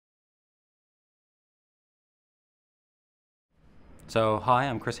So, hi,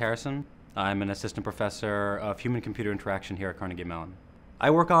 I'm Chris Harrison. I'm an assistant professor of human-computer interaction here at Carnegie Mellon. I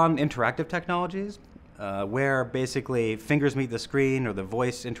work on interactive technologies, where basically fingers meet the screen or the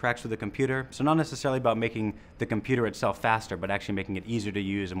voice interacts with the computer. So not necessarily about making the computer itself faster, but actually making it easier to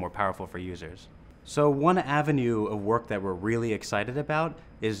use and more powerful for users. So one avenue of work that we're really excited about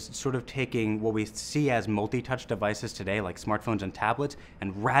is sort of taking what we see as multi-touch devices today, like smartphones and tablets,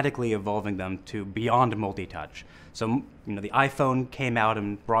 and radically evolving them to beyond multi-touch. So, the iPhone came out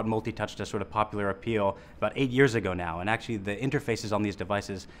and brought multi-touch to sort of popular appeal about 8 years ago now, and actually the interfaces on these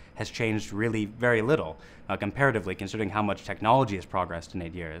devices has changed really very little, comparatively, considering how much technology has progressed in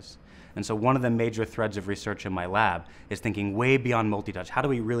 8 years. And so one of the major threads of research in my lab is thinking way beyond multi-touch. How do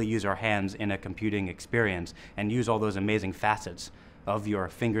we really use our hands in a computing experience and use all those amazing facets of your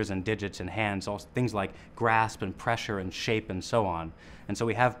fingers and digits and hands, all things like grasp and pressure and shape and so on. And so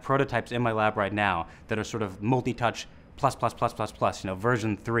we have prototypes in my lab right now that are sort of multi-touch plus,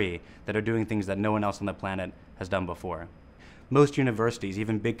 version 3, that are doing things that no one else on the planet has done before. Most universities,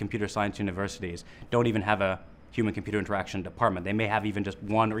 even big computer science universities, don't even have a human-computer interaction department. They may have even just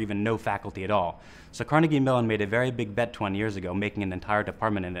one or even no faculty at all. So Carnegie Mellon made a very big bet 20 years ago, making an entire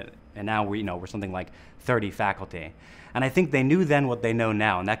department in it, and now we're something like 30 faculty. And I think they knew then what they know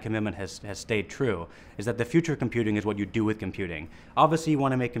now, and that commitment has stayed true, is that the future of computing is what you do with computing. Obviously, you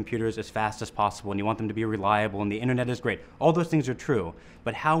want to make computers as fast as possible, and you want them to be reliable, and the internet is great. All those things are true,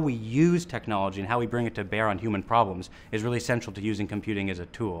 but how we use technology and how we bring it to bear on human problems is really central to using computing as a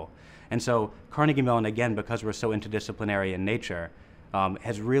tool. And so Carnegie Mellon, again, because we're so interdisciplinary in nature,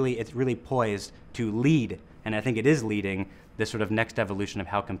 it's really poised to lead, and I think it is leading, this sort of next evolution of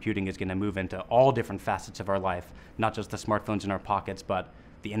how computing is going to move into all different facets of our life, not just the smartphones in our pockets, but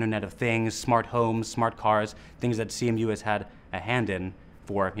the Internet of Things, smart homes, smart cars, things that CMU has had a hand in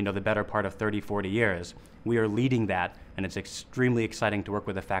for the better part of 30, 40 years. We are leading that, and it's extremely exciting to work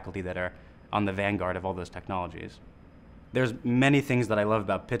with the faculty that are on the vanguard of all those technologies. There's many things that I love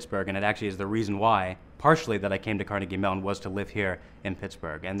about Pittsburgh, and it actually is the reason why, partially, that I came to Carnegie Mellon was to live here in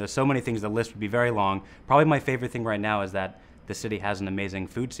Pittsburgh. And there's so many things, the list would be very long. Probably my favorite thing right now is that the city has an amazing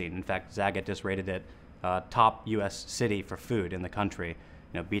food scene. In fact, Zagat just rated it top US city for food in the country,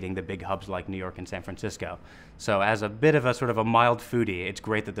 beating the big hubs like New York and San Francisco. So as a bit of a sort of a mild foodie, it's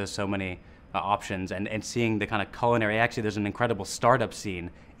great that there's so many options and seeing the kind of culinary, actually there's an incredible startup scene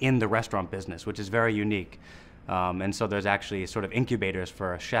in the restaurant business, which is very unique. And so there's actually sort of incubators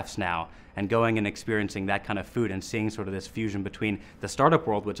for chefs now, and going and experiencing that kind of food and seeing sort of this fusion between the startup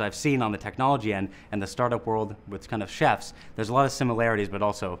world, which I've seen on the technology end, and the startup world with kind of chefs. There's a lot of similarities, but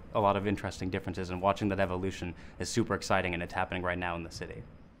also a lot of interesting differences, and watching that evolution is super exciting, and it's happening right now in the city.